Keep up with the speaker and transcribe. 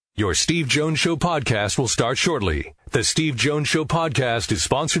Your Steve Jones Show podcast will start shortly. The Steve Jones Show podcast is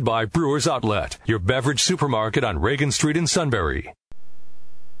sponsored by Brewers Outlet, your beverage supermarket on Reagan Street in Sunbury.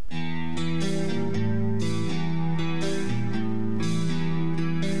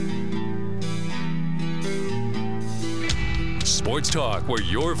 Sports talk where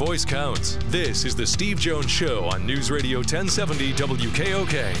your voice counts. This is the Steve Jones Show on News Radio 1070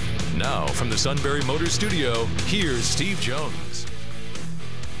 WKOK. Now from the Sunbury Motors Studio, here's Steve Jones.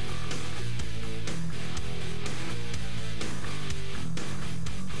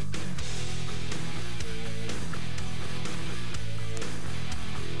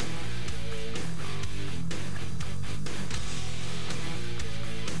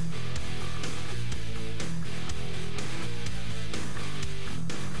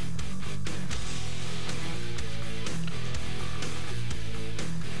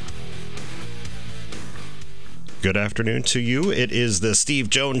 Good afternoon to you. It is the Steve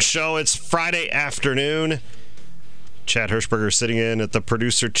Jones Show. It's Friday afternoon. Chad Hirschberger sitting in at the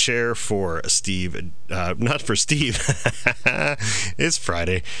producer chair for Steve. Not for Steve. It's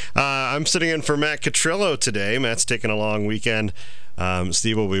Friday. I'm sitting in for Matt Catrillo today. Matt's taking a long weekend.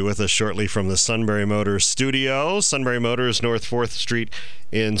 Steve will be with us shortly from the Sunbury Motors studio. Sunbury Motors, North 4th Street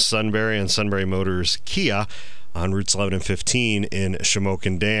in Sunbury, and Sunbury Motors Kia on routes 11 and 15 in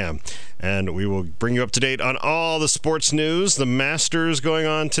Shamokin Dam. And we will bring you up to date on all the sports news, the Masters going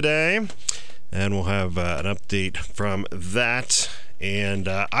on today, and we'll have an update from that. And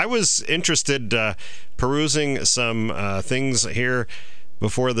I was interested, perusing some things here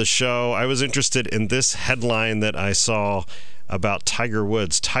before the show. I was interested in this headline that I saw about Tiger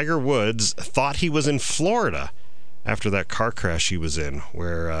Woods. Tiger Woods thought he was in Florida after that car crash he was in,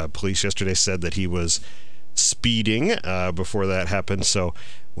 where police yesterday said that he was speeding before that happened. So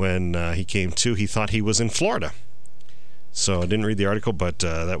when he came to, he thought he was in Florida. So I didn't read the article, but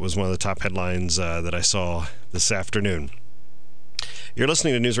that was one of the top headlines that I saw this afternoon. You're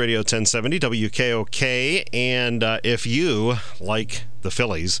listening to News Radio 1070 WKOK, and if you like the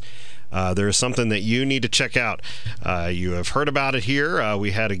Phillies, there is something that you need to check out. You have heard about it here.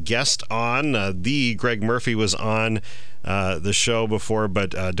 We had a guest on. The Greg Murphy was on the show before,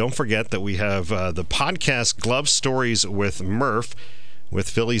 but don't forget that we have the podcast Glove Stories with Murph, with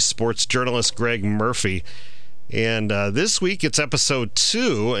Phillies sports journalist Greg Murphy. And this week it's episode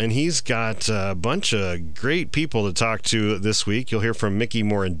 2, and he's got a bunch of great people to talk to this week. You'll hear from Mickey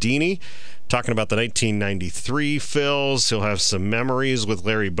Morandini talking about the 1993 Phils. He'll have some memories with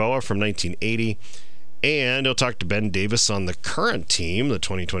Larry Boa from 1980. And he'll talk to Ben Davis on the current team, the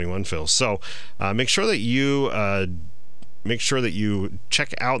 2021 Phils. So make sure that you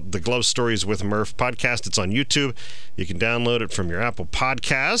check out the Glove Stories with Murph podcast. It's on YouTube. You can download it from your Apple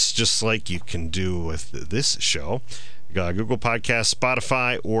Podcasts, just like you can do with this show. Google Podcasts,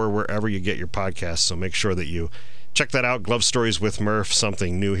 Spotify, or wherever you get your podcasts. So make sure that you check that out. Glove Stories with Murph,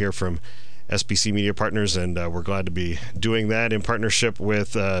 something new here from SBC Media Partners, and we're glad to be doing that in partnership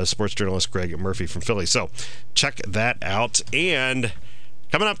with sports journalist Greg Murphy from Philly. So check that out. And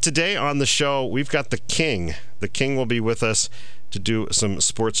coming up today on the show, we've got the King. The King will be with us to do some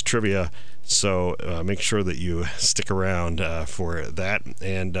sports trivia, so make sure that you stick around for that.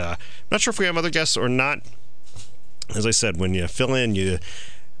 And I'm not sure if we have other guests or not. As I said, when you fill in, you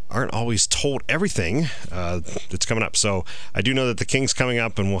aren't always told everything that's coming up. So I do know that the King's coming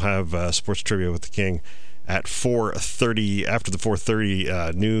up, and we'll have sports trivia with the King at 4:30, after the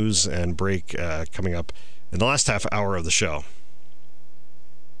 4:30 news and break coming up in the last half hour of the show.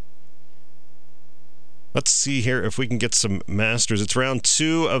 Let's see here if we can get some Masters. It's round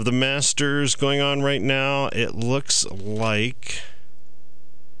 2 of the Masters going on right now. It looks like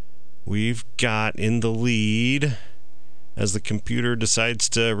we've got in the lead as the computer decides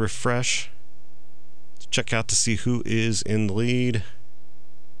to refresh. Let's check out to see who is in the lead.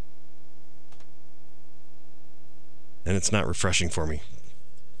 And it's not refreshing for me.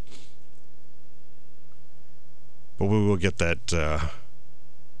 But we will get that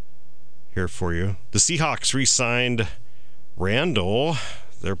here for you. The Seahawks re-signed Randall,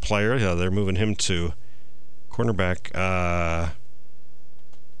 their player. Yeah, they're moving him to cornerback.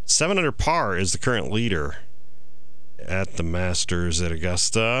 7 under par is the current leader at the Masters at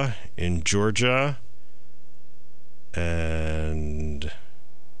Augusta in Georgia. And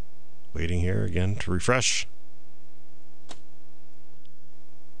waiting here again to refresh.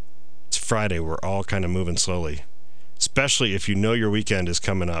 It's Friday. We're all kind of moving slowly, especially if you know your weekend is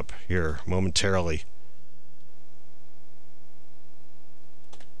coming up here momentarily.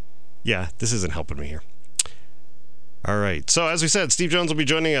 Yeah, this isn't helping me here. All right. So as we said, Steve Jones will be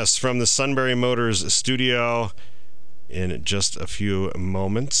joining us from the Sunbury Motors studio. in just a few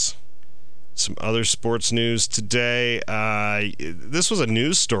moments. Some other sports news today. This was a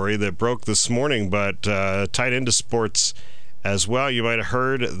news story that broke this morning, but tied into sports as well. You might have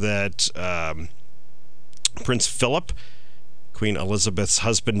heard that Prince Philip, Queen Elizabeth's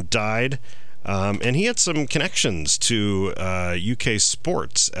husband, died, and he had some connections to UK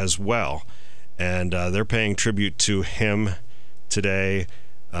sports as well, and they're paying tribute to him today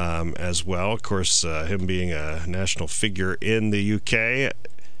as well. Of course, him being a national figure in the UK.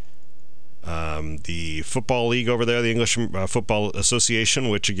 The football league over there, the English Football Association,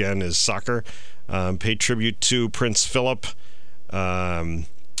 which again is soccer, paid tribute to Prince Philip, and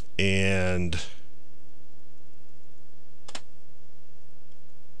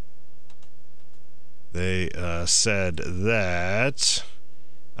they said that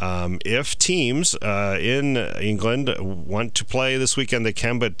if teams in England want to play this weekend, they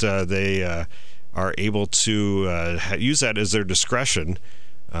can, but they are able to use that as their discretion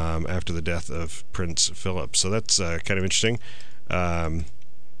after the death of Prince Philip. So that's kind of interesting.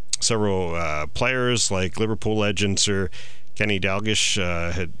 Several players like Liverpool legend Sir Kenny Dalglish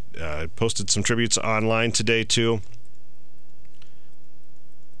had posted some tributes online today too.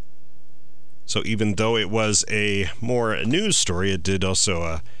 So even though it was a more news story, it did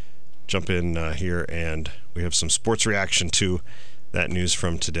also jump in here, and we have some sports reaction to that news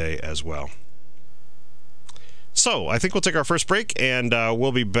from today as well. So I think we'll take our first break, and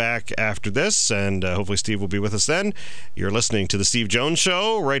we'll be back after this, and hopefully Steve will be with us then. You're listening to The Steve Jones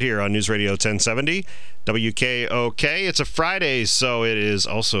Show right here on News Radio 1070 WKOK. It's a Friday, so it is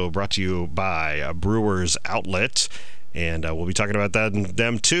also brought to you by Brewers Outlet, and we'll be talking about that and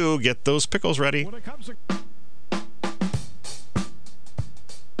them too. Get those pickles ready. When it comes to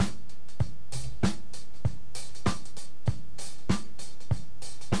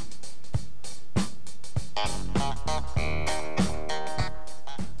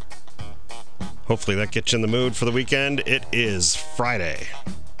Hopefully that gets you in the mood for the weekend. It is Friday.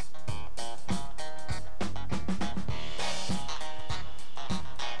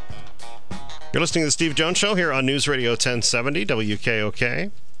 You're listening to The Steve Jones Show here on News Radio 1070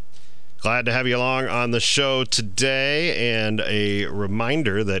 WKOK. Glad to have you along on the show today, and a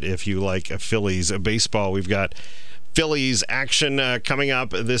reminder that if you like Phillies baseball, we've got Phillies action coming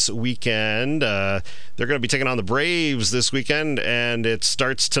up this weekend. They're going to be taking on the Braves this weekend, and it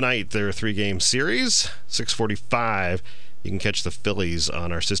starts tonight. Their 3-game series, 6:45. You can catch the Phillies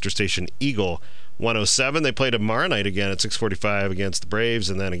on our sister station Eagle 107. They play tomorrow night again at 6:45 against the Braves,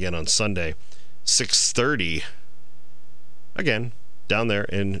 and then again on Sunday, 6:30. Again, down there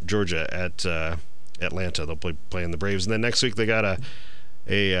in Georgia at Atlanta. They'll be playing the Braves, and then next week they got a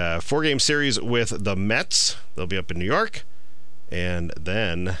 4-game series with the Mets. They'll be up in New York, and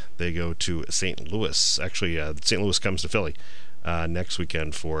then they go to St. Louis. Actually, St. Louis comes to Philly next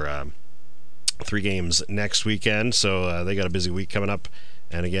weekend for 3 games next weekend, so they got a busy week coming up.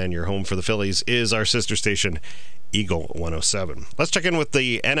 And again, your home for the Phillies is our sister station, Eagle 107. Let's check in with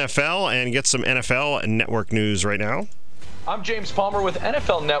the NFL and get some NFL Network news right now. I'm James Palmer with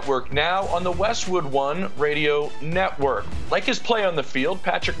NFL Network Now on the Westwood One Radio Network. Like his play on the field,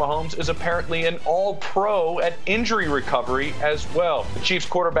 Patrick Mahomes is apparently an all-pro at injury recovery as well. The Chiefs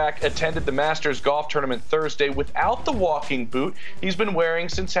quarterback attended the Masters golf tournament Thursday without the walking boot he's been wearing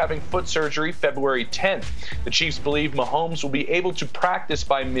since having foot surgery February 10th. The Chiefs believe Mahomes will be able to practice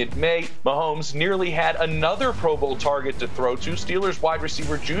by mid-May. Mahomes nearly had another Pro Bowl target to throw to. Steelers wide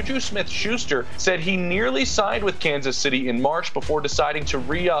receiver Juju Smith-Schuster said he nearly signed with Kansas City in March before deciding to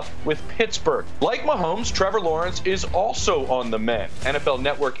re-up with Pittsburgh. Like Mahomes, Trevor Lawrence is also on the mend. NFL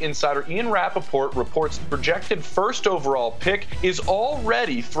Network insider Ian Rappaport reports the projected first overall pick is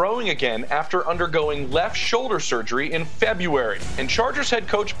already throwing again after undergoing left shoulder surgery in February. And Chargers head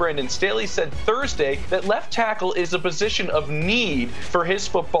coach Brandon Staley said Thursday that left tackle is a position of need for his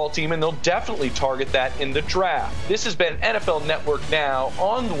football team, and they'll definitely target that in the draft. This has been NFL Network Now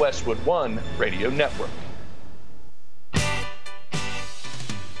on the Westwood One Radio Network.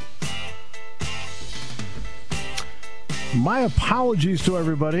 My apologies to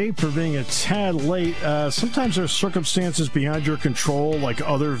everybody for being a tad late. Sometimes there's circumstances beyond your control, like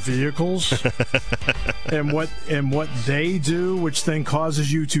other vehicles, and what they do, which then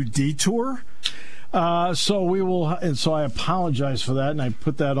causes you to detour. So I apologize for that, and I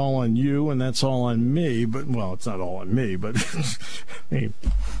put that all on you, and that's all on me. But well, it's not all on me, but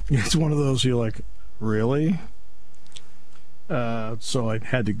it's one of those you're like, really? So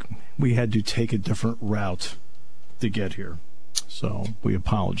we had to take a different route to get here. So we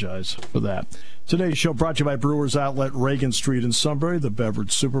apologize for that. Today's show brought to you by Brewers Outlet, Reagan Street in Sunbury. The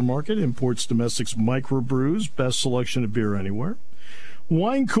Beverage Supermarket imports domestics microbrews, best selection of beer anywhere.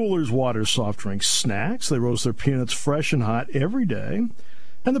 Wine coolers, water, soft drinks, snacks. They roast their peanuts fresh and hot every day.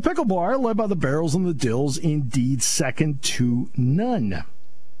 And the Pickle Bar, led by the Barrels and the Dills, indeed second to none.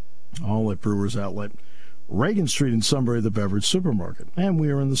 All at Brewers Outlet, Reagan Street in Sunbury, the Beverage Supermarket. And we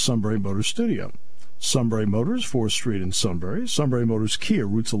are in the Sunbury Motors Studio. Sunbury Motors, 4th Street in Sunbury. Sunbury Motors Kia,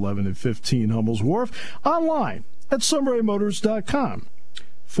 routes 11 and 15, Hummel's Wharf. Online at sunburymotors.com.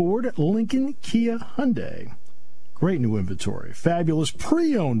 Ford, Lincoln, Kia, Hyundai. Great new inventory. Fabulous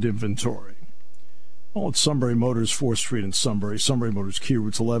pre-owned inventory. All at Sunbury Motors, 4th Street in Sunbury. Sunbury Motors Kia,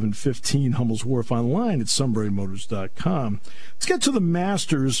 routes 11, 15, Hummel's Wharf. Online at sunburymotors.com. Let's get to the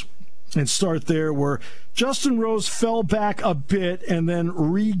Masters and start there, where Justin Rose fell back a bit and then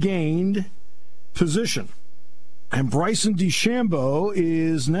regained position. And Bryson DeChambeau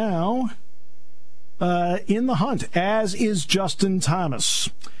is now in the hunt, as is Justin Thomas.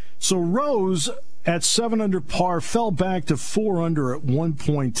 So Rose at 7 under par fell back to 4 under at one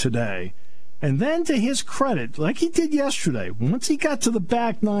point today. And then, to his credit, like he did yesterday, once he got to the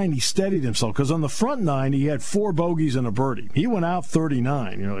back 9, he steadied himself, because on the front 9 he had 4 bogeys and a birdie. He went out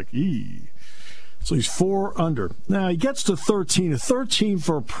 39. You're like, eee. So he's 4 under. Now he gets to 13. A 13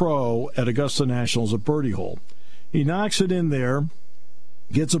 for a pro at Augusta National is a birdie hole. He knocks it in there,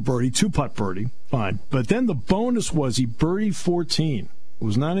 gets a birdie, 2-putt birdie, fine. But then the bonus was he birdied 14. It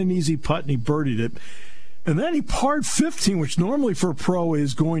was not an easy putt, and he birdied it. And then he parred 15, which normally for a pro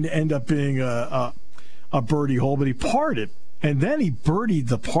is going to end up being a birdie hole, but he parred it. And then he birdied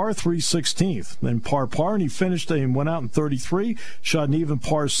the par 3 16th, then par, and he finished and went out in 33, shot an even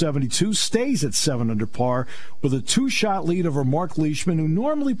par 72, stays at 7 under par with a 2-shot lead over Mark Leishman, who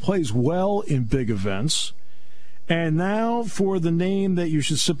normally plays well in big events. And now for the name that you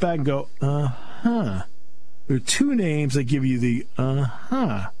should sit back and go, uh-huh. There are 2 names that give you the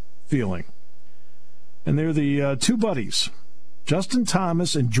uh-huh feeling. And they're the 2 buddies, Justin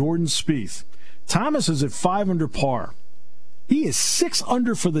Thomas and Jordan Spieth. Thomas is at 5 under par. He is 6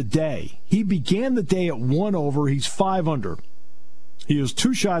 under for the day. He began the day at 1 over. He's 5 under. He is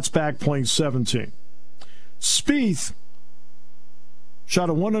 2 shots back, playing 17. Spieth shot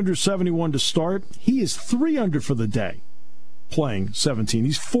a 1 under 71 to start. He is 3 under for the day, playing 17.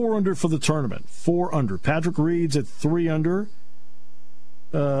 He's 4 under for the tournament. 4 under. Patrick Reed's at 3 under.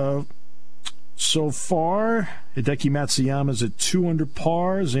 So far, Hideki Matsuyama's at 2 under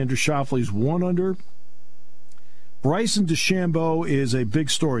par. Xander Schauffele's 1 under. Bryson DeChambeau is a big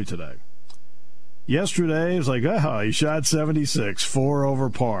story today. Yesterday, it was like, he shot 76, 4 over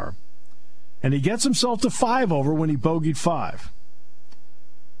par. And he gets himself to 5 over when he bogeyed 5.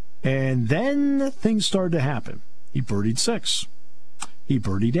 And then things started to happen. He birdied 6. He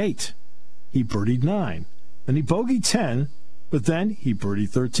birdied 8. He birdied 9. Then he bogeyed 10, but then he birdied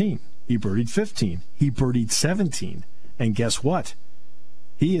 13. He birdied 15. He birdied 17. And guess what?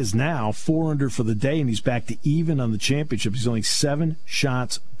 He is now 4 under for the day, and he's back to even on the championship. He's only 7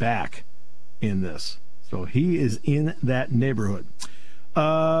 shots back in this. So he is in that neighborhood.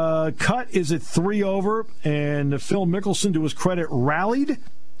 Cut is at 3 over, and Phil Mickelson, to his credit, rallied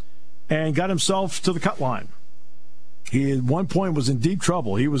and got himself to the cut line. He, at one point, was in deep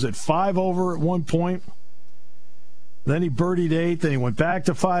trouble. He was at 5 over at one point. Then he birdied 8. Then he went back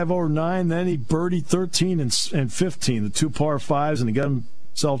to 5 over 9. Then he birdied 13 and 15, the 2 par 5s, and he got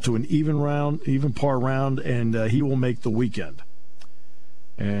himself to an even par round, and he will make the weekend.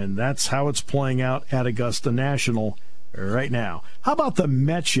 And that's how it's playing out at Augusta National right now. How about the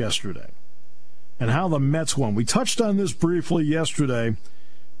Mets yesterday and how the Mets won? We touched on this briefly yesterday.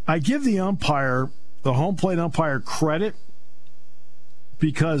 I give the umpire, the home plate umpire, credit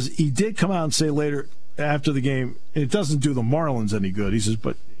because he did come out and say later after the game, it doesn't do the Marlins any good. He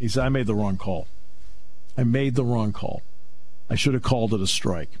says, I made the wrong call. I made the wrong call. I should have called it a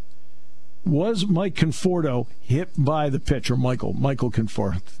strike. Was Mike Conforto hit by the pitcher? Michael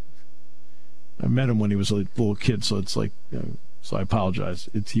Conforto. I met him when he was a little kid, so it's like, so I apologize.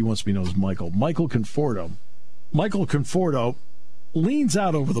 He wants me to know as Michael. Michael Conforto. Michael Conforto leans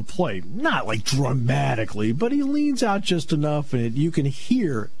out over the plate, not like dramatically, but he leans out just enough, and you can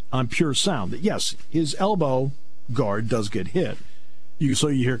hear on pure sound that, yes, his elbow guard does get hit. So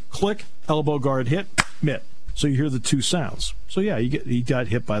you hear click, elbow guard hit, mitt. So you hear the 2 sounds. So yeah, he got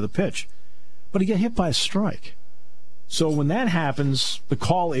hit by the pitch. But he got hit by a strike. So when that happens, the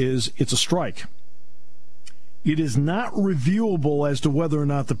call is it's a strike. It is not reviewable as to whether or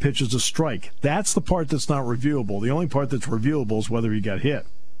not the pitch is a strike. That's the part that's not reviewable. The only part that's reviewable is whether he got hit.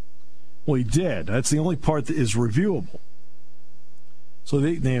 Well, he did. That's the only part that is reviewable. So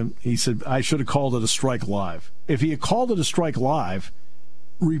he said, I should have called it a strike live. If he had called it a strike live,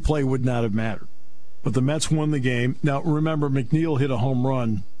 replay would not have mattered. But the Mets won the game. Now, remember, McNeil hit a home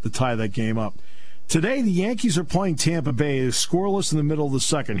run to tie that game up. Today, the Yankees are playing Tampa Bay. It's scoreless in the middle of the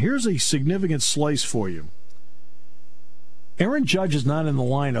second. Here's a significant slice for you. Aaron Judge is not in the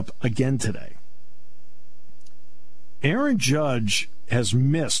lineup again today. Aaron Judge has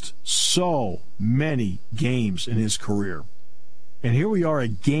missed so many games in his career. And here we are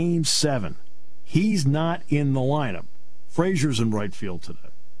at Game 7. He's not in the lineup. Frazier's in right field today.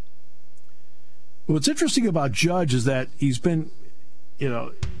 What's interesting about Judge is that he's been, he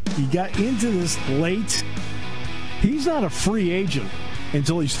got into this late. He's not a free agent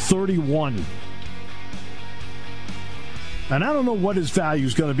until he's 31. And I don't know what his value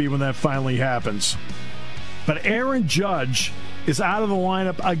is going to be when that finally happens. But Aaron Judge is out of the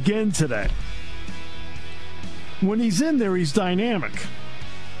lineup again today. When he's in there, he's dynamic.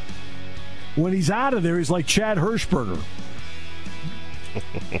 When he's out of there, he's like Chad Hirschberger.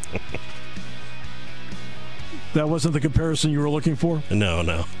 That wasn't the comparison you were looking for?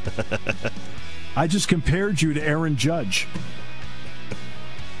 No. I just compared you to Aaron Judge.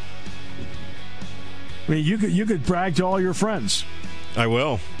 I mean, you could brag to all your friends. I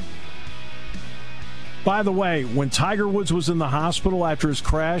will. By the way, when Tiger Woods was in the hospital after his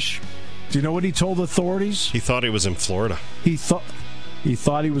crash, do you know what he told authorities? He thought he was in Florida. He thought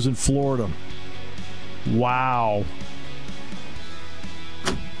he was in Florida. Wow.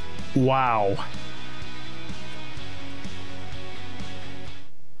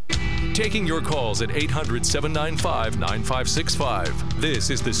 Taking your calls at 800-795-9565. This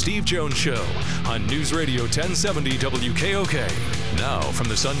is the Steve Jones Show on News Radio 1070 WKOK. Now, from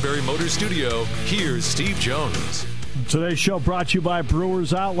the Sunbury Motors Studio, here's Steve Jones. Today's show brought to you by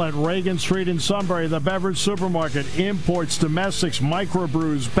Brewers Outlet, Reagan Street in Sunbury, the beverage supermarket, imports, domestics,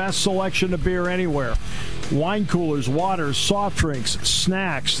 microbrews, best selection of beer anywhere. Wine coolers, waters, soft drinks,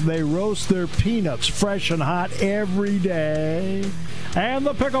 snacks. They roast their peanuts fresh and hot every day. And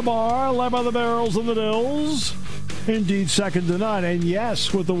the pickle bar, led by the barrels and the dills. Indeed, second to none. And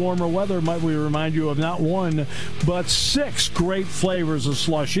yes, with the warmer weather, might we remind you of not one, but 6 great flavors of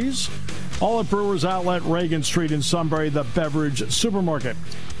slushies. All at Brewers Outlet, Reagan Street in Sunbury, the beverage supermarket.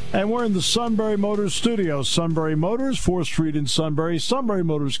 And we're in the Sunbury Motors studio. Sunbury Motors, 4th Street in Sunbury. Sunbury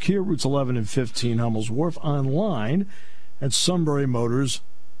Motors, Kia, routes 11 and 15, Hummel's Wharf. Online at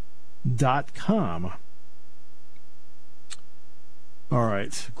sunburymotors.com. All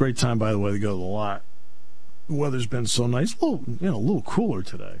right. Great time, by the way, to go to the lot. The weather's been so nice. A little cooler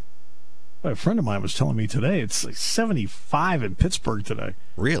today. A friend of mine was telling me today it's like 75 in Pittsburgh today.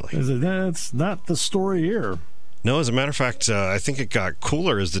 Really? That's not the story here. No, as a matter of fact, I think it got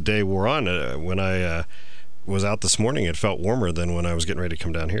cooler as the day wore on. When I was out this morning, it felt warmer than when I was getting ready to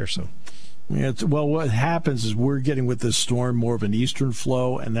come down here. So, yeah. Well, what happens is we're getting with this storm more of an eastern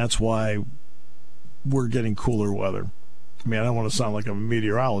flow, and that's why we're getting cooler weather. I mean, I don't want to sound like a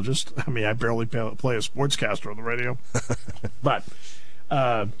meteorologist. I mean, I barely play a sportscaster on the radio, but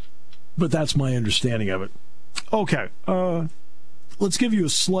that's my understanding of it. Okay, let's give you a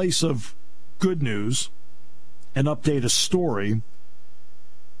slice of good news and update a story.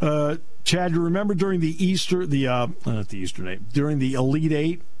 Chad, you remember during the during the Elite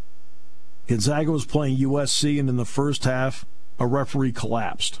Eight, Gonzaga was playing USC, and in the first half, a referee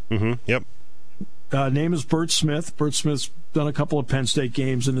collapsed. Mm-hmm. Yep. Name is Bert Smith. Bert Smith's done a couple of Penn State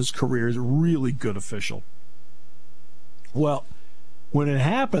games in his career. He's a really good official. Well, when it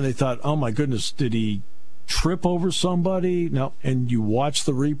happened, they thought, oh my goodness, did he trip over somebody? No. And you watch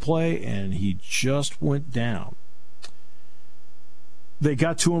the replay, and he just went down. They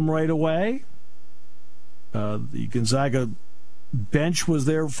got to him right away. The Gonzaga bench was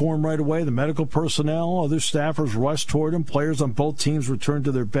there for him right away. The medical personnel, other staffers rushed toward him. Players on both teams returned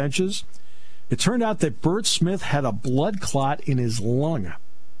to their benches. It turned out that Bert Smith had a blood clot in his lung.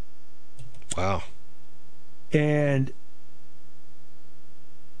 Wow. And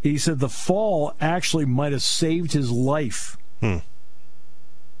he said the fall actually might have saved his life.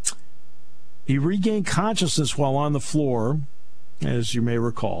 He regained consciousness while on the floor, as you may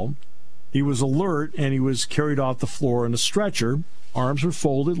recall. He was alert, and he was carried off the floor in a stretcher. Arms were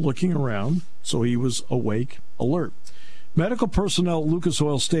folded, looking around, so he was awake, alert. Medical personnel at Lucas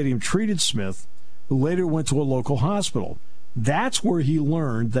Oil Stadium treated Smith, who later went to a local hospital. That's where he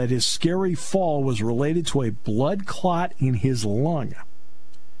learned that his scary fall was related to a blood clot in his lung.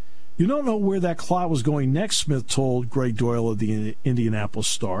 You don't know where that clot was going next, Smith told Greg Doyle of the Indianapolis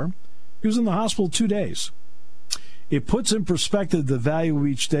Star. He was in the hospital 2 days. It puts in perspective the value of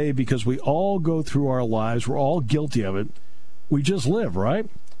each day because we all go through our lives. We're all guilty of it. We just live, right?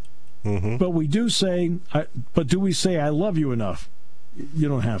 Mm-hmm. But we do say, but do we say I love you enough? You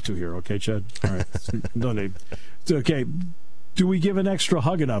don't have to here, okay, Chad? All right. No need. Okay. Do we give an extra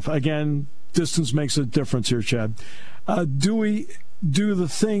hug enough? Again, distance makes a difference here, Chad. Do we do the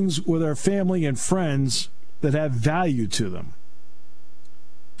things with our family and friends that have value to them?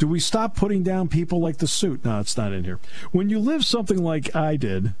 Do we stop putting down people like the suit? No, it's not in here. When you live something like I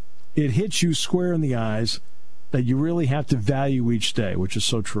did, it hits you square in the eyes that you really have to value each day, which is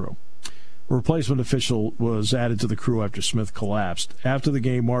so true. A replacement official was added to the crew after Smith collapsed. After the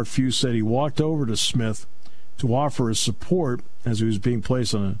game, Mark Few said he walked over to Smith to offer his support as he was being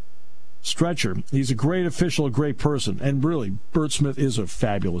placed on a stretcher. He's a great official, a great person, and really, Bert Smith is a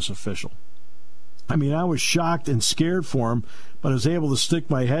fabulous official. I mean, I was shocked and scared for him, but I was able to stick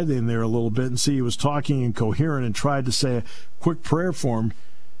my head in there a little bit and see he was talking incoherent and tried to say a quick prayer for him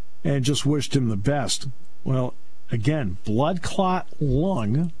and just wished him the best. Well, again, blood clot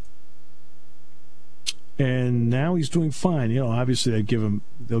lung, and now he's doing fine. You know, obviously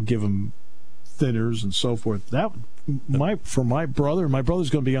they'll give him thinners and so forth. For my brother's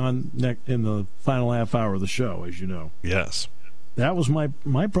going to be on in the final half hour of the show, as you know. Yes. That was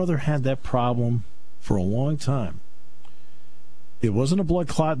my brother had that problem for a long time. It wasn't a blood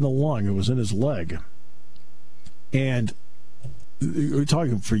clot in the lung, it was in his leg. And we're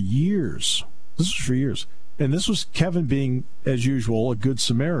talking for years. This was for years. And this was Kevin being, as usual, a good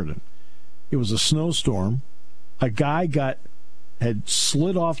Samaritan. It was a snowstorm. A guy had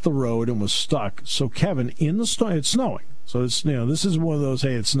slid off the road and was stuck. So Kevin, in the snow, it's snowing. So it's, this is one of those,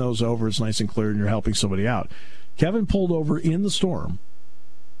 hey, it snows over, it's nice and clear, and you're helping somebody out. Kevin pulled over in the storm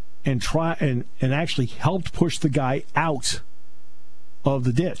and actually helped push the guy out of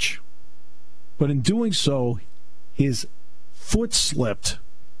the ditch. But in doing so, his foot slipped.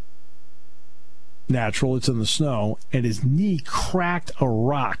 Natural, it's in the snow, and his knee cracked a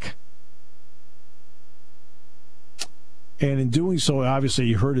rock. And in doing so, obviously,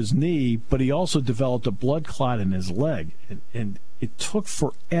 he hurt his knee, but he also developed a blood clot in his leg, and it took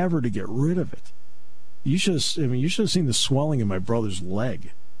forever to get rid of it. You should have seen the swelling in my brother's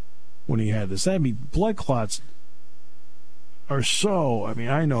leg when he had this. I mean, blood clots are so. I mean,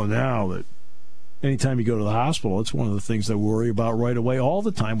 I know now that anytime you go to the hospital, it's one of the things they worry about right away all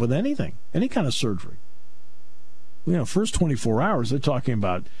the time with anything, any kind of surgery. First 24 hours, they're talking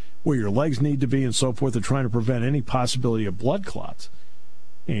about where your legs need to be and so forth. They're trying to prevent any possibility of blood clots.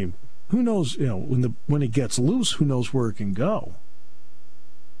 I mean, who knows? When it gets loose, who knows where it can go?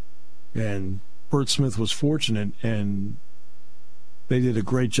 And Bert Smith was fortunate, and they did a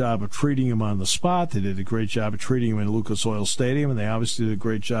great job of treating him on the spot. They did a great job of treating him in Lucas Oil Stadium, and they obviously did a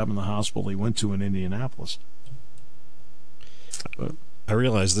great job in the hospital he went to in Indianapolis. But I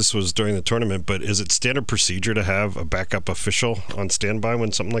realize this was during the tournament, but is it standard procedure to have a backup official on standby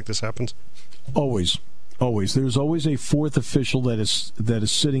when something like this happens? Always. There's always a fourth official that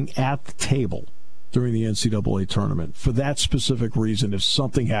is sitting at the table during the NCAA tournament for that specific reason. If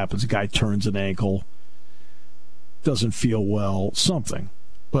something happens, a guy turns an ankle, doesn't feel well, something.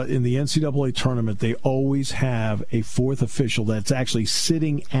 But in the NCAA tournament, they always have a fourth official that's actually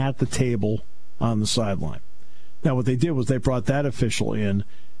sitting at the table on the sideline. Now, what they did was they brought that official in,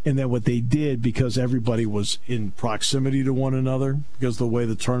 and then what they did, because everybody was in proximity to one another, because of the way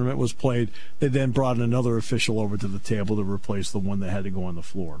the tournament was played, they then brought another official over to the table to replace the one that had to go on the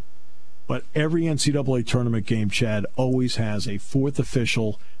floor. But every NCAA tournament game, Chad, always has a fourth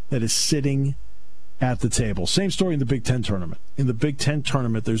official that is sitting at the table. Same story in the Big Ten tournament. In the Big Ten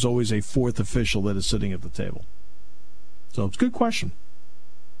tournament, there's always a fourth official that is sitting at the table. So it's a good question.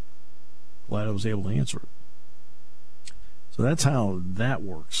 Glad I was able to answer it. So that's how that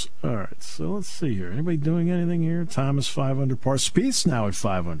works. All right, so let's see here. Anybody doing anything here? Thomas 5 under par. Spieth's now at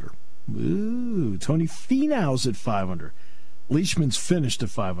 5 under. Ooh, Tony Finau's at 5 under. Leishman's finished at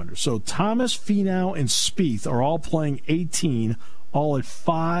 5 under. So Thomas, Finau, and Spieth are all playing 18, all at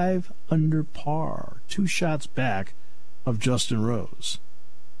 5 under par. 2 shots back of Justin Rose.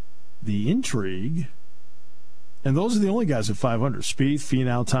 The intrigue, and those are the only guys at 5 under. Spieth,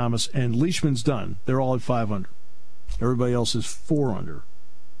 Finau, Thomas, and Leishman's done. They're all at 5 under. Everybody else is 4 under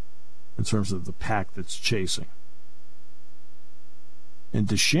in terms of the pack that's chasing. And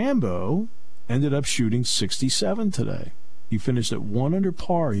DeChambeau ended up shooting 67 today. He finished at 1 under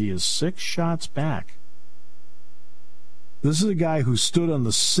par. He is 6 shots back. This is a guy who stood on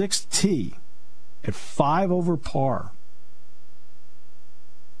the 6th tee at 5 over par.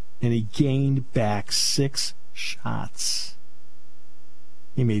 And he gained back 6 shots.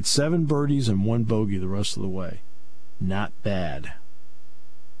 He made 7 birdies and 1 bogey the rest of the way. Not bad.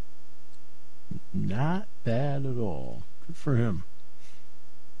 Not bad at all. Good for him.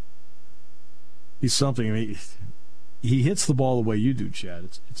 He's something. I mean, he hits the ball the way you do, Chad.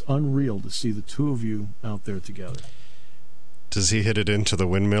 It's unreal to see the two of you out there together. Does he hit it into the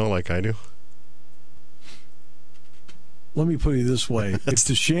windmill like I do? Let me put it this way: if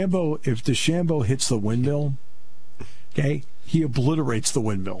DeChambeau hits the windmill, okay, he obliterates the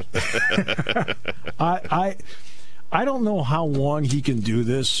windmill. I don't know how long he can do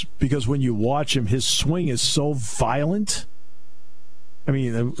this, because when you watch him, his swing is so violent. I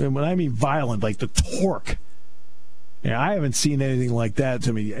mean, and when I mean violent, like the torque. Yeah, I haven't seen anything like that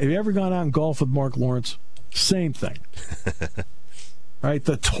to me. Have you ever gone out and golf with Mark Lawrence? Same thing. Right?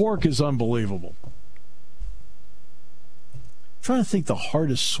 The torque is unbelievable. I'm trying to think the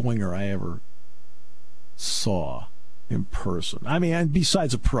hardest swinger I ever saw in person. I mean, and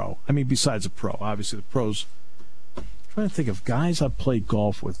besides a pro. Obviously, the pros. I'm trying to think of guys I've played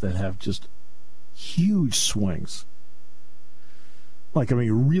golf with that have just huge swings. Like, I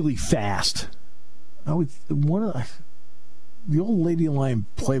mean, really fast. The old Lady Lion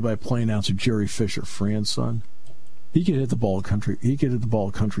play-by-play announcer Jerry Fisher, Fran's son, he could hit the ball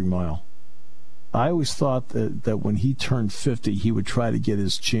country mile. I always thought that when he turned 50, he would try to get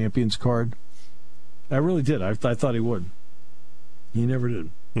his champion's card. I really did. I thought he would. He never did.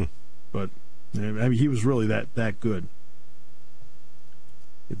 But I mean, he was really that good.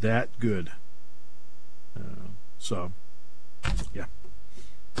 That good. So, yeah.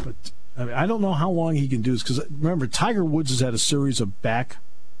 But I mean, I don't know how long he can do this, because remember, Tiger Woods has had a series of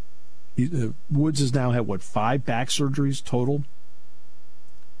Woods has now had 5 back surgeries total,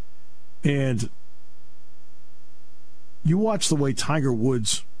 and you watch the way Tiger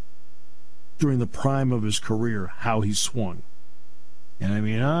Woods during the prime of his career, how he swung, and I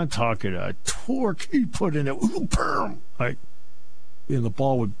mean, I'm talking a torque he put in it, like, and the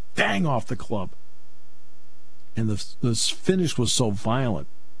ball would bang off the club, and the finish was so violent.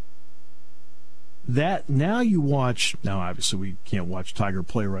 That now you watch, now obviously we can't watch Tiger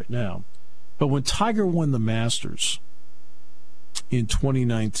play right now, but when Tiger won the Masters in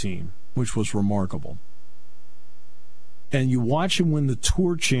 2019, which was remarkable, and you watch him win the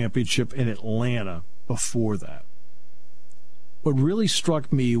Tour Championship in Atlanta before that, what really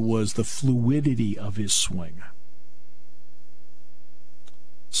struck me was the fluidity of his swing,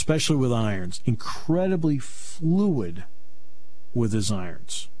 especially with irons. Incredibly fluid with his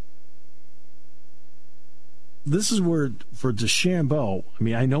irons. This is where, for DeChambeau, I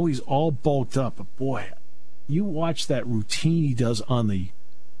mean, I know he's all bulked up, but boy, you watch that routine he does on the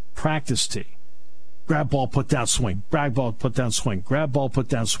practice tee. Grab ball, put down, swing. Grab ball, put down, swing. Grab ball, put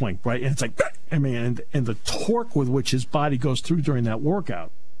down, swing. Right? And it's like, I mean, and the torque with which his body goes through during that workout.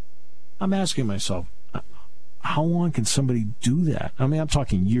 I'm asking myself, how long can somebody do that? I mean, I'm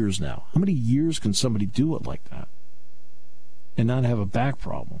talking years now. How many years can somebody do it like that and not have a back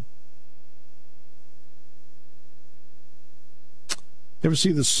problem? Ever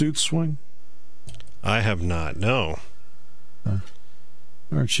see the suit swing? I have not, no.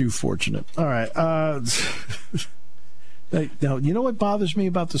 Aren't you fortunate? All right. Now, you know what bothers me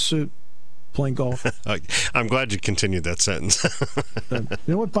about the suit playing golf? I'm glad you continued that sentence. You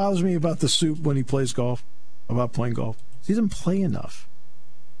know what bothers me about the suit when he plays golf? About playing golf? He doesn't play enough.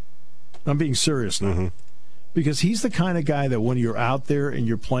 I'm being serious now. Mm-hmm. Because he's the kind of guy that when you're out there and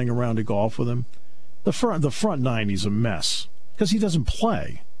you're playing around to golf with him, the front nine, he's a mess. Because he doesn't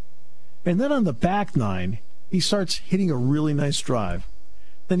play. And then on the back nine, he starts hitting a really nice drive.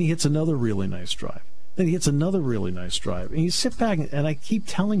 Then he hits another really nice drive. Then he hits another really nice drive. And you sit back, and I keep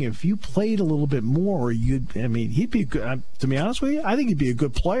telling you, if you played a little bit more, he'd be a good, to be honest with you, I think he'd be a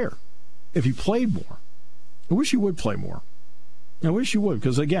good player if he played more. I wish he would play more. I wish he would,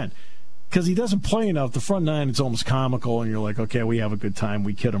 because he doesn't play enough. The front nine, it's almost comical, and you're like, okay, we have a good time,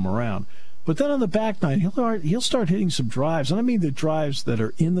 we kid him around. But then on the back nine, he'll start hitting some drives. And I mean the drives that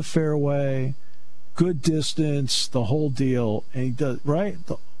are in the fairway, good distance, the whole deal. And he does, right?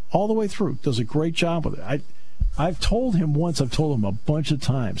 All the way through. Does a great job with it. I've told him once, I've told him a bunch of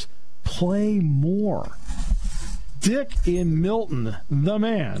times, play more. Dick in Milton, the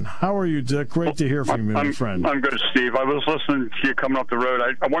man. How are you, Dick? Great to hear from you, my friend. I'm good, Steve. I was listening to you coming up the road.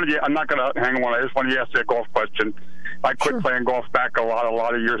 I'm not going to hang on. I just wanted to ask you a golf question. I quit playing golf back a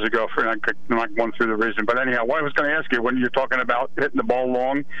lot of years ago. I'm not going through the reason. But anyhow, what I was going to ask you, when you're talking about hitting the ball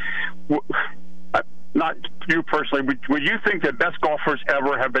long, not you personally, would you think that best golfers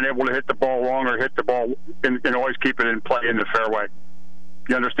ever have been able to hit the ball long or hit the ball and always keep it in play in the fairway?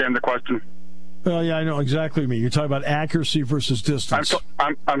 You understand the question? Well, yeah, I know exactly what you mean. You're talking about accuracy versus distance.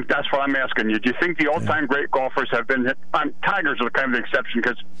 That's what I'm asking you. Do you think the all-time great golfers have been hit? Tiger's kind of the exception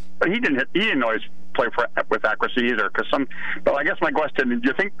because he didn't always play with accuracy either. But I guess my question: do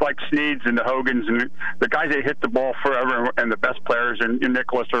you think like Sneeds and the Hogans and the guys that hit the ball forever and the best players in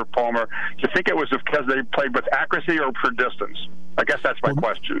Nicholas or Palmer, do you think it was because they played with accuracy or for distance? I guess that's my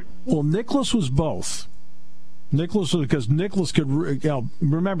question. Well, Nicholas was both. Nicholas was because Nicholas could.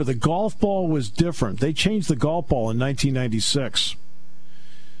 Remember, the golf ball was different. They changed the golf ball in 1996,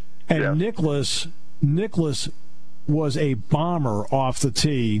 and Nicholas was a bomber off the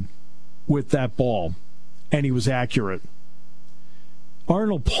tee with that ball, and he was accurate.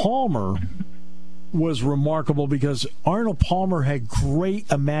 Arnold Palmer was remarkable because Arnold Palmer had great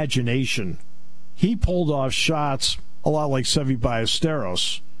imagination. He pulled off shots a lot like Seve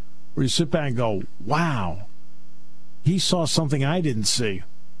Ballesteros, where you sit back and go, wow, he saw something I didn't see.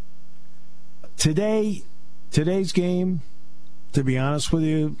 Today's game, to be honest with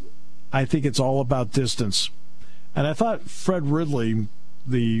you, I think it's all about distance. And I thought Fred Ridley,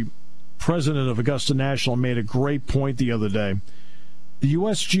 the president of Augusta National, made a great point the other day. The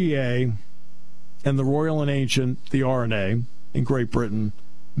USGA and the Royal and Ancient, the R&A, in Great Britain,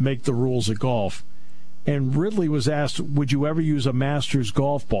 make the rules of golf. And Ridley was asked, would you ever use a Masters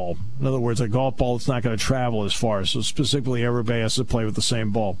golf ball? In other words, a golf ball that's not going to travel as far. So specifically, everybody has to play with the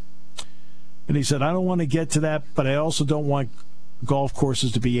same ball. And he said, I don't want to get to that, but I also don't want golf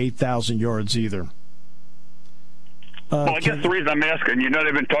courses to be 8,000 yards either. Well, I guess the reason I'm asking,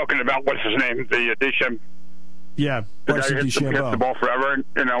 they've been talking about, what's his name, the DeChambeau. Yeah, the guy hits the ball forever.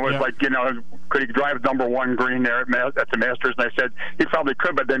 It's like, could he drive number one green there at the Masters? And I said he probably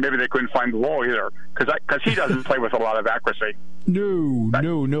could, but then maybe they couldn't find the wall either because he doesn't play with a lot of accuracy.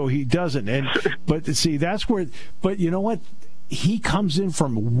 No, he doesn't. But see, that's where. But you know what? He comes in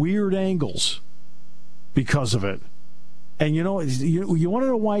from weird angles because of it. And you want to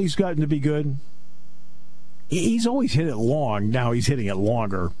know why he's gotten to be good? He's always hit it long. Now he's hitting it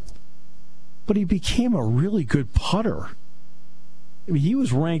longer. But he became a really good putter. I mean, he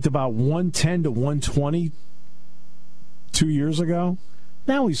was ranked about 110 to 120 2 years ago.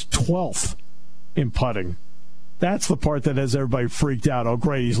 Now he's 12th in putting. That's the part that has everybody freaked out. Oh,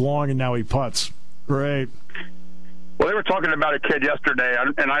 great, he's long and now he putts. Great. Well, they were talking about a kid yesterday,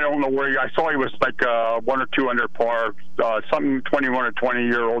 and I don't know where I saw he was like 1 or 2 under par, something 21 or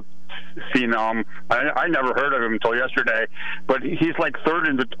 20-year-old phenom. I never heard of him until yesterday, but he's like third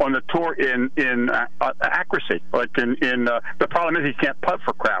on the tour in accuracy. Like the problem is he can't putt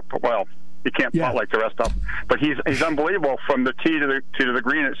for crap. Well, he can't putt like the rest of them, but he's unbelievable from the tee to the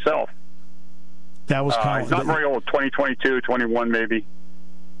green itself. That was Colin, he's not very old, 22, 21 maybe.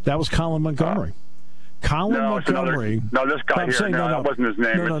 That was Colin Montgomery. Montgomery. This guy here. That wasn't his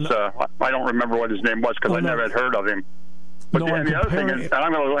name. I don't remember what his name was because I never had heard of him. But the other thing is, and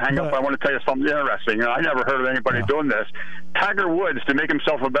I'm going to hang up, I want to tell you something interesting. I never heard of anybody doing this. Tiger Woods, to make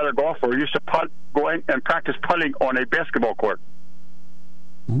himself a better golfer, used to go in and practice putting on a basketball court.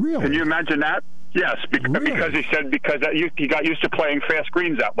 Really? Can you imagine that? Yes, because he said he got used to playing fast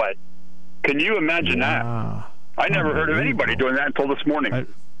greens that way. Can you imagine that? I never heard of anybody doing that until this morning.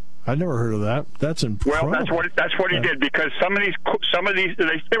 I never heard of that. That's incredible. Well, that's what he did because some of these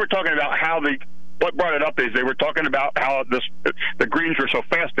they were talking about how what brought it up is they were talking about how the greens were so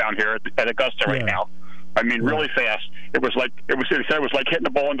fast down here at Augusta right now. I mean, really fast. They said it was like hitting the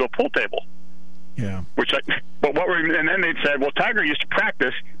ball into a pool table. Yeah. And then they said, well, Tiger used to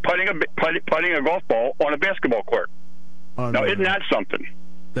practice putting a golf ball on a basketball court. Now, isn't that something?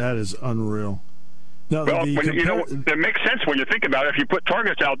 That is unreal. No, it makes sense when you think about it. If you put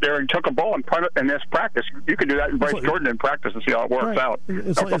targets out there and took a ball and put it in this practice, you can do that in Bryce Jordan in practice and see how it works out.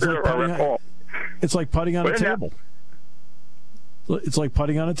 It's like putting on a table. It's like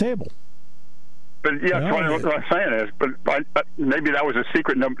putting on a table. But what I'm saying is, but maybe that was a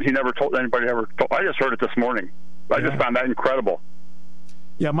secret he never told anybody ever told. I just heard it this morning. I just found that incredible.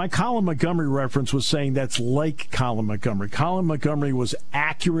 Yeah, my Colin Montgomery reference was saying that's like Colin Montgomery. Colin Montgomery was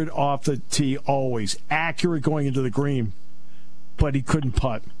accurate off the tee, always accurate going into the green, but he couldn't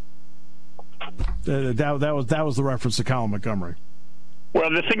putt. That was the reference to Colin Montgomery. Well,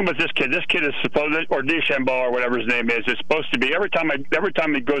 the thing about this kid is supposed, or DeChambeau or whatever his name is supposed to be every time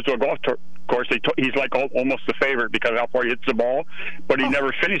he goes to a golf course, he's like almost the favorite because of how far he hits the ball, but he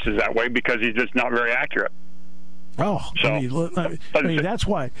never finishes that way because he's just not very accurate. Oh, so, I mean, that's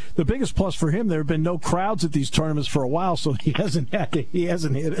why the biggest plus for him. There have been no crowds at these tournaments for a while, so he hasn't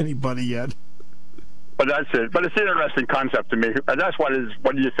hit anybody yet. But that's it. But it's an interesting concept to me. And that's what do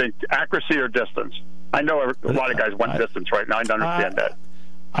you think? Accuracy or distance? I know a lot of guys want distance right now. I don't understand that.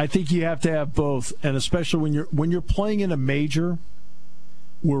 I think you have to have both, and especially when you're playing in a major,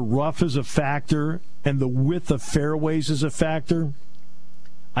 where rough is a factor and the width of fairways is a factor.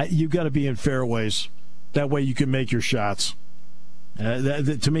 You got to be in fairways. That way you can make your shots.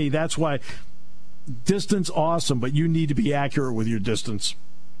 To me, that's why distance awesome, but you need to be accurate with your distance.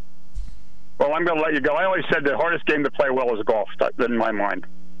 Well, I'm going to let you go. I always said the hardest game to play well is golf, in my mind.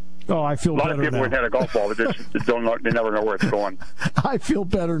 Oh, I feel better now. A lot of people would hit a golf ball, but they never know where it's going. I feel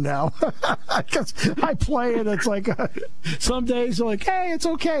better now. Because I play and it's like, some days are like, hey, it's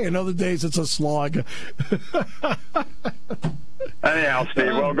okay. And other days it's a slog. Anyhow, Steve,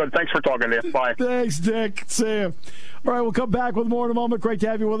 well, good. Thanks for talking to you. Bye. Thanks, Dick. See you. All right, we'll come back with more in a moment. Great to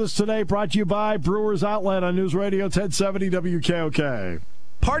have you with us today. Brought to you by Brewers Outlet on News Radio 1070 WKOK.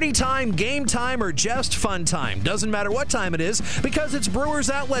 Party time, game time, or just fun time. Doesn't matter what time it is because it's Brewers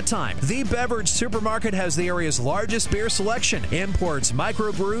Outlet time. The beverage supermarket has the area's largest beer selection. Imports,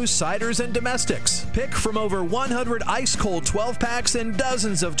 microbrews, ciders, and domestics. Pick from over 100 ice-cold 12-packs and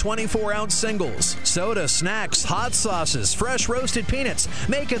dozens of 24-ounce singles. Soda, snacks, hot sauces, fresh roasted peanuts.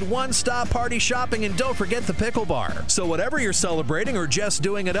 Make it one-stop party shopping, and don't forget the pickle bar. So whatever you're celebrating or just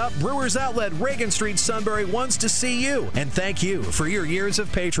doing it up, Brewers Outlet, Reagan Street, Sunbury wants to see you. And thank you for your years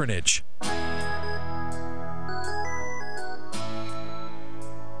of patronage.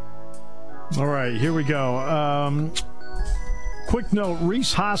 All right, here we go. Quick note,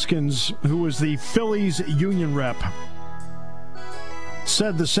 Rhys Hoskins, who was the Phillies union rep,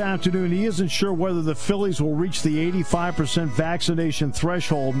 said this afternoon he isn't sure whether the Phillies will reach the 85% vaccination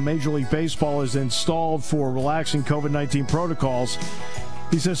threshold Major League Baseball has installed for relaxing COVID-19 protocols.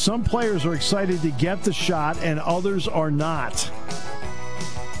 He says some players are excited to get the shot and others are not.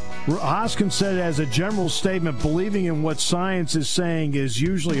 Hoskins said, as a general statement, believing in what science is saying is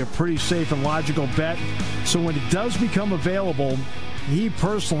usually a pretty safe and logical bet. So when it does become available, he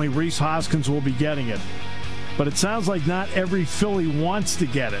personally, Rhys Hoskins, will be getting it. But it sounds like not every Philly wants to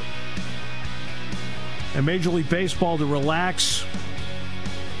get it. And Major League Baseball, to relax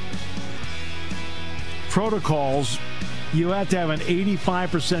protocols, you have to have an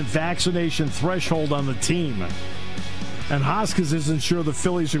 85% vaccination threshold on the team. And Hoskins isn't sure the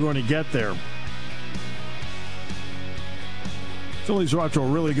Phillies are going to get there. Phillies are off to a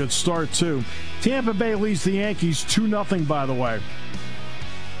really good start, too. Tampa Bay leads the Yankees 2-0, by the way.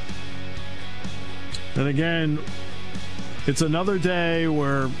 And again, it's another day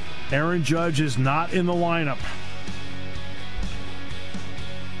where Aaron Judge is not in the lineup.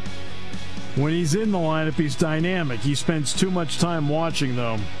 When he's in the lineup, he's dynamic. He spends too much time watching,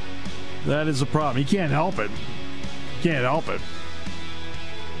 though. That is a problem. He can't help it. Can't help it.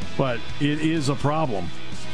 But it is a problem.